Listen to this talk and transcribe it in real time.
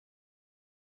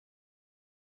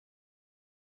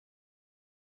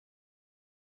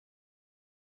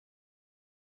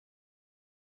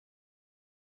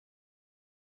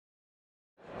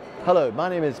Hello, my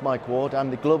name is Mike Ward.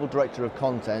 I'm the Global Director of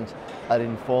Content at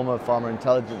Informa Pharma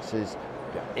Intelligence's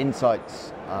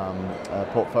Insights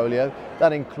portfolio.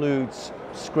 That includes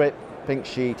Script, Pink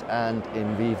Sheet and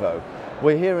In Vivo.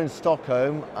 We're here in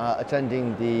Stockholm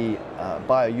attending the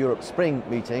BioEurope Spring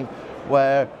meeting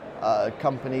where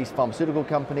companies, pharmaceutical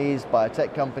companies,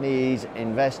 biotech companies,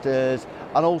 investors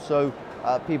and also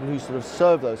people who sort of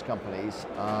serve those companies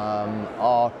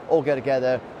are all get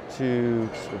together to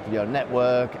sort of,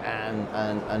 network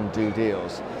and do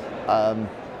deals.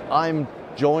 I'm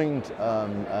joined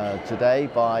today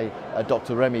by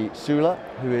Dr. Remi Soula,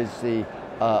 who is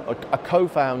a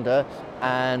co-founder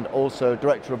and also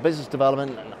Director of Business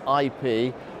Development and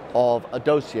IP of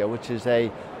Adocia, which is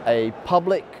a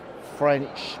public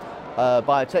French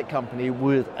biotech company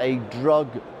with a drug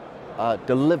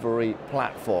delivery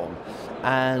platform.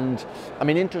 And I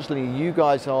mean, interestingly,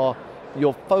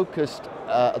 you're focused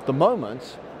at the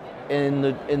moment in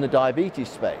the diabetes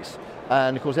space,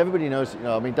 and of course everybody knows,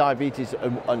 diabetes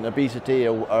and obesity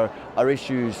are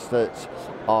issues that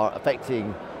are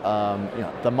affecting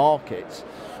the markets,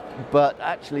 but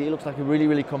actually it looks like a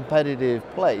really competitive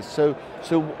place. So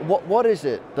what is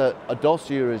it that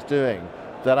Adocia is doing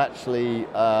that actually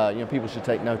people should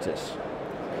take notice?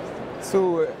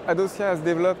 So Adocia has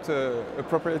developed a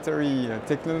proprietary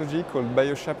technology called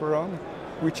BioChaperone,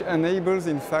 which enables,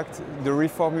 in fact, the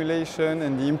reformulation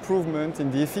and the improvement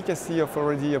in the efficacy of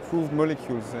already approved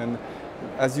molecules. And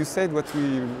as you said, what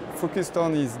we focused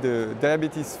on is the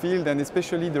diabetes field and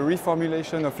especially the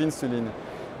reformulation of insulin,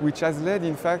 which has led,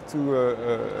 in fact, to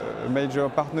a major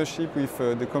partnership with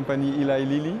the company Eli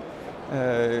Lilly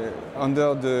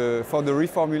for the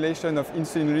reformulation of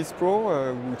insulin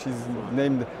Lispro, which is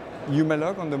named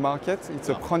Humalog on the market. It's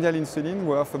a prandial insulin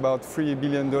worth about $3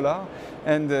 billion,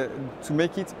 and to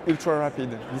make it ultra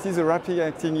rapid. This is a rapid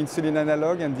acting insulin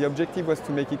analog, and the objective was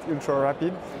to make it ultra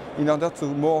rapid in order to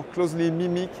more closely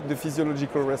mimic the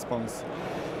physiological response.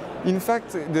 In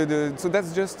fact, so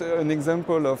that's just an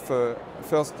example of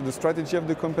first the strategy of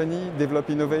the company: develop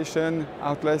innovation,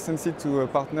 out-license it to a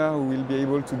partner who will be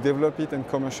able to develop it and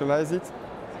commercialize it.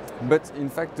 But in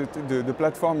fact, the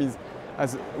platform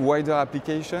has wider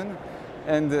application,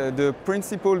 and the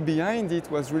principle behind it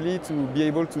was really to be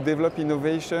able to develop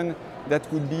innovation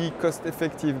that would be cost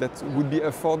effective, that would be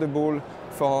affordable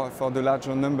for the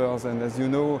larger numbers. And as you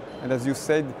know, and as you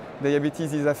said,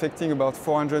 diabetes is affecting about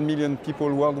 400 million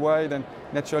people worldwide, and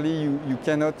naturally you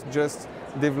cannot just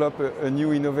develop a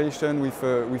new innovation with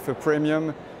a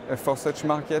premium for such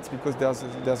markets, because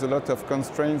there's a lot of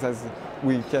constraints, as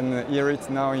we can hear it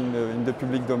now in the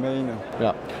public domain.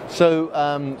 Yeah. So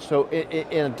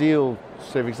in a deal,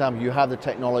 so for example, you have the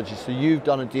technology. So you've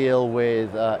done a deal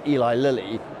with Eli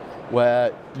Lilly,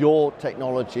 where your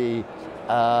technology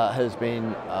has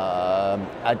been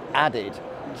added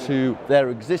to their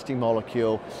existing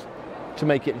molecule to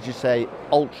make it, as you say,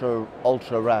 ultra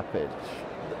rapid.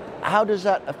 How does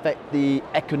that affect the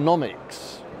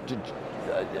economics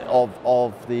of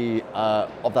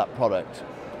that product,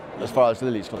 as far as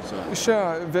Lilly's concerned?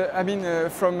 Sure.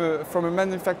 From a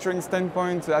manufacturing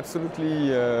standpoint, absolutely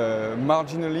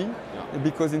marginally,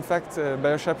 because in fact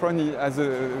BioChaperone has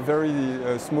a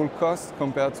very small cost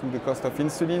compared to the cost of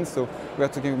insulin. So we are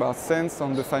talking about cents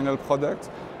on the final product,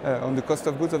 on the cost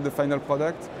of goods of the final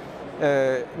product.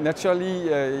 Naturally,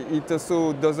 it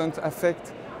also doesn't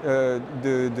affect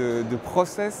the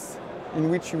process in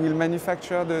which you will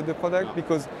manufacture the product,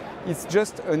 because it's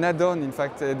just an add-on. In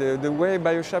fact, the way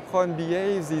BioChaperone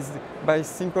behaves is by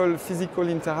simple physical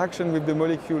interaction with the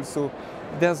molecule. So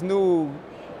there's no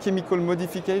chemical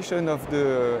modification of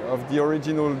the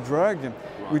original drug,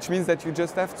 which means that you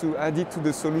just have to add it to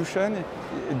the solution.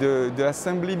 The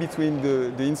assembly between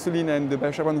the insulin and the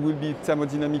BioChaperone will be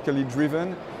thermodynamically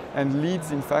driven and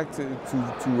leads, in fact,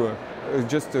 to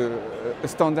just a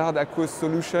standard aqueous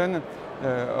solution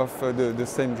of the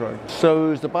same drug. So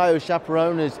is the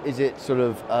BioChaperone, is it sort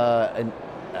of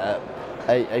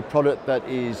a product that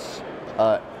is,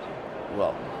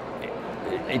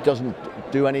 it doesn't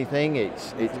do anything,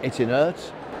 it's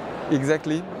inert?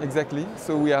 Exactly.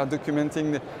 So we are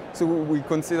documenting, so we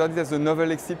consider it as a novel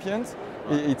excipient.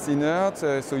 It's inert,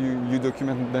 so you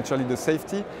document naturally the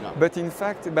safety. No. But in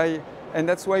fact, and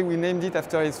that's why we named it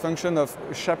after its function of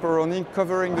chaperoning,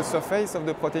 covering the surface of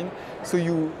the protein. So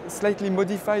you slightly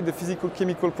modify the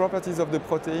physical-chemical properties of the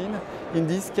protein. In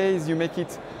this case, you make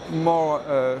it more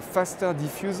faster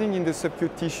diffusing in the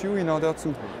subcutaneous tissue in order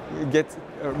to get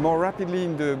more rapidly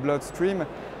in the bloodstream.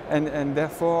 And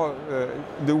therefore,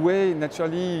 the way,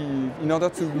 naturally, in order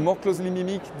to more closely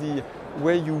mimic the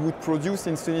way you would produce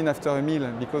insulin after a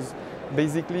meal, because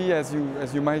basically, as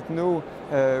you might know,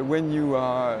 when you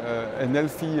are an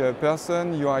healthy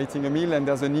person, you are eating a meal and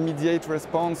there's an immediate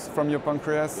response from your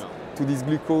pancreas to this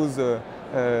glucose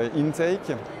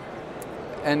intake.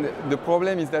 And the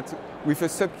problem is that with a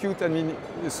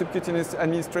subcutaneous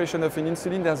administration of an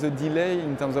insulin, there's a delay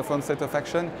in terms of onset of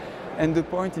action. And the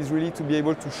point is really to be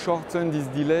able to shorten this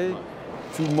delay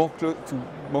to more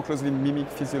closely mimic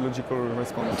physiological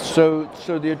response. So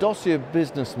the Adocia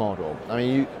business model, I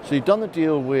mean, you've done the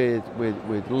deal with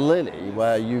Lilly,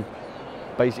 where you've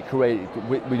basically created,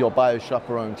 with your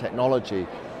BioChaperone technology,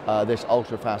 this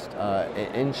ultra-fast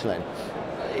insulin.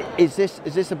 Is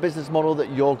this a business model that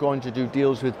you're going to do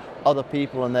deals with other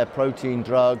people and their protein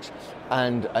drugs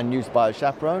and use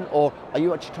BioChaperone, or are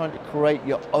you actually trying to create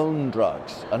your own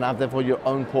drugs and have therefore your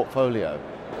own portfolio?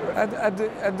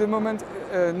 At the moment,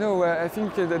 no. I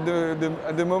think that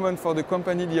at the moment for the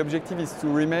company, the objective is to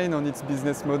remain on its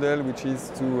business model, which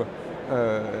is to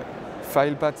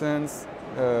file patents,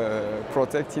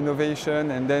 protect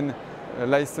innovation, and then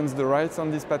license the rights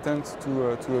on this patent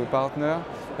to a partner.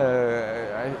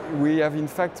 We have in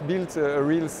fact built a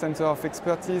real center of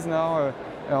expertise now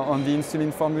on the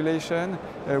insulin formulation.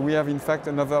 We have in fact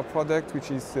another product which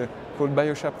is called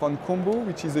BioChaperone Combo,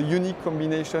 which is a unique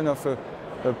combination of a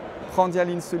prandial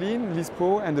insulin,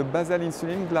 Lispro, and a basal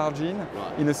insulin, glargine,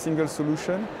 in a single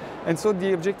solution. And so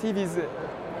the objective is,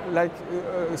 like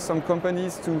some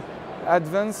companies, to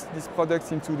advance these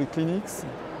products into the clinics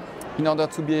in order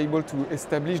to be able to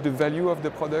establish the value of the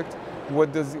product,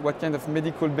 what kind of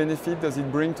medical benefit does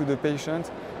it bring to the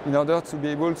patient, in order to be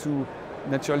able to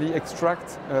naturally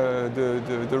extract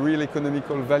the real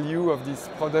economical value of this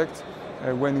product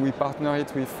when we partner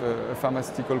it with a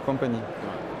pharmaceutical company.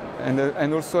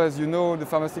 And also, as you know, the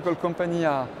pharmaceutical companies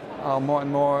are more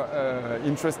and more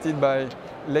interested by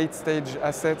late-stage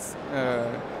assets.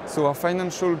 So our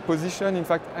financial position, in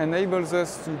fact, enables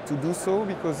us to do so,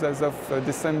 because as of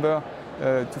December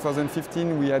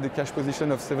 2015, we had a cash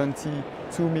position of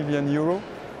 72 million euro.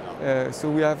 So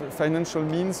we have financial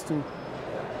means to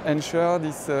ensure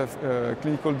this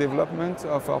clinical development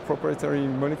of our proprietary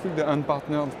molecule, the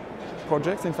unpartnered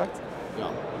projects, in fact.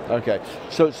 Yeah. Okay,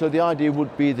 so the idea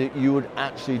would be that you would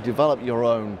actually develop your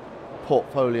own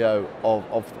portfolio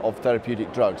of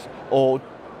therapeutic drugs, or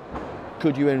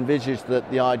could you envisage that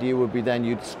the idea would be then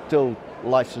you'd still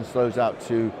license those out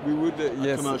to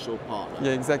a commercial partner?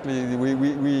 Yeah, exactly.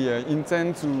 We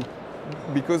intend to,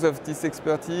 because of this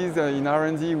expertise in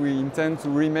R&D, we intend to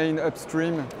remain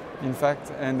upstream, in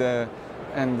fact, and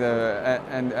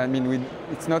I mean,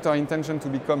 it's not our intention to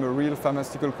become a real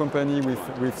pharmaceutical company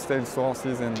with sales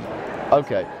forces and.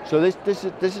 Okay, so this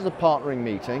is a partnering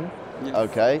meeting. Yes.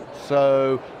 Okay,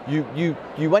 so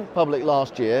you went public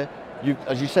last year.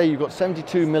 As you say, you've got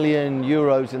 72 million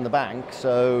euros in the bank,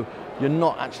 so you're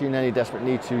not actually in any desperate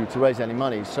need to raise any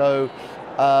money. So,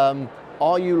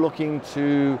 are you looking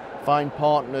to find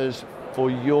partners for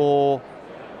your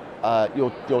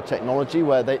technology,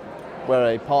 where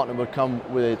a partner would come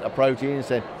with a protein and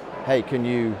say, hey, can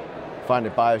you find a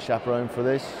BioChaperone for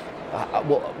this?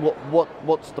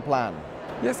 What's the plan?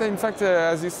 Yes, in fact,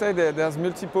 as you said, there's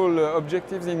multiple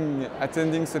objectives in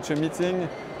attending such a meeting.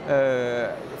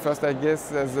 First, I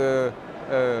guess, as a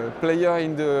player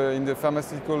in the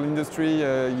pharmaceutical industry,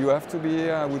 you have to be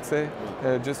here, I would say,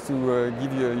 just to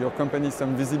give your company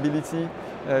some visibility.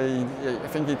 I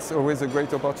think it's always a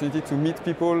great opportunity to meet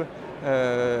people.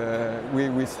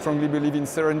 We strongly believe in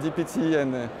serendipity,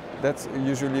 and that's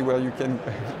usually where you can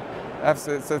have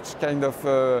such kind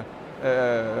of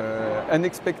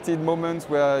unexpected moments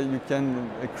where you can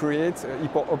create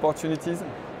opportunities.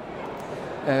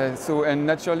 And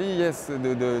naturally, yes,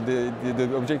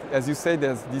 the object, as you say,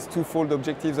 there's these twofold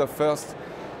objectives of first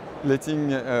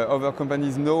letting other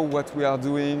companies know what we are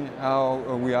doing, how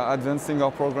we are advancing our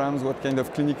programs, what kind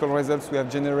of clinical results we have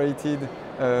generated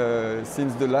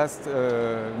since the last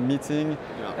meeting,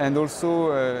 and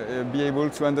also be able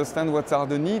to understand what are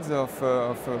the needs of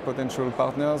potential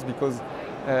partners, because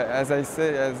as I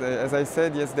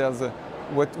said, yes, there's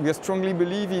what we strongly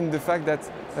believe in the fact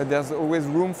that there's always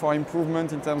room for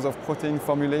improvement in terms of protein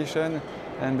formulation,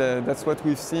 and that's what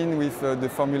we've seen with the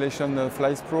formulation of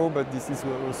Lispro, but this is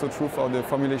also true for the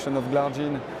formulation of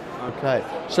glargine. Okay,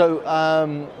 so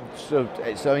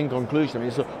so in conclusion, I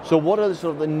mean, so what are the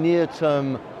sort of the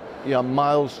near-term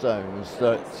milestones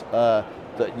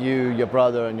that you, your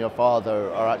brother, and your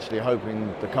father are actually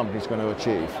hoping the company's going to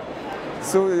achieve?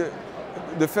 So.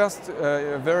 The first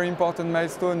very important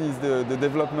milestone is the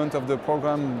development of the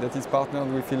program that is partnered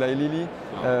with Eli Lilly.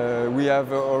 We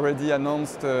have already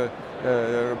announced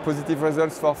positive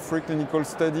results for 3 clinical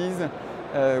studies.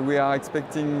 We are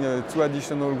expecting 2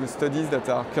 additional studies that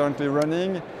are currently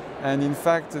running, and in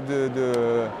fact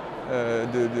the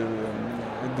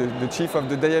chief of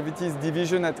the diabetes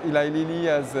division at Eli Lilly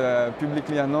has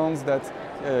publicly announced that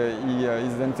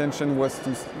his intention was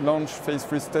to launch phase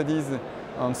 3 studies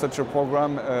on such a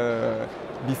program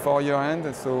before year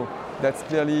end. So that's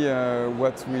clearly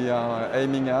what we are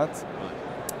aiming at.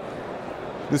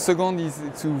 The second is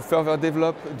to further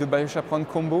develop the BioChaperone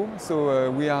Combo. So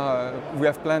we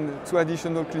have planned 2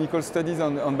 additional clinical studies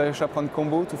on BioChaperone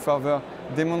Combo to further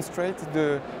demonstrate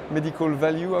the medical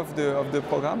value of the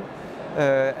program.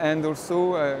 And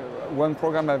also one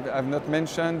program I've not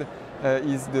mentioned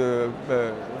is the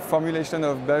formulation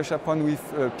of BioChaperone with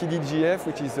PDGF,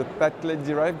 which is a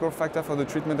platelet-derived growth factor for the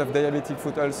treatment of diabetic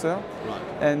foot ulcer. Right.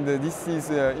 And this is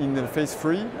in phase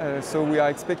 3. So we are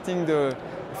expecting the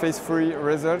phase 3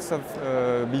 results of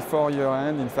before year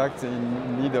end, in fact,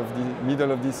 in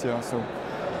middle of this year. So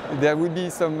there will be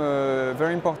some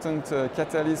very important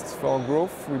catalysts for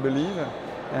growth, we believe,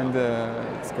 and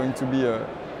it's going to be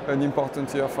an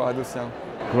important year for Adocia.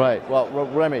 Great. Well,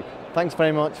 Remi, thanks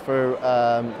very much for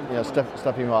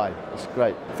stopping by. It's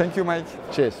great. Thank you, Mike.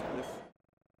 Cheers.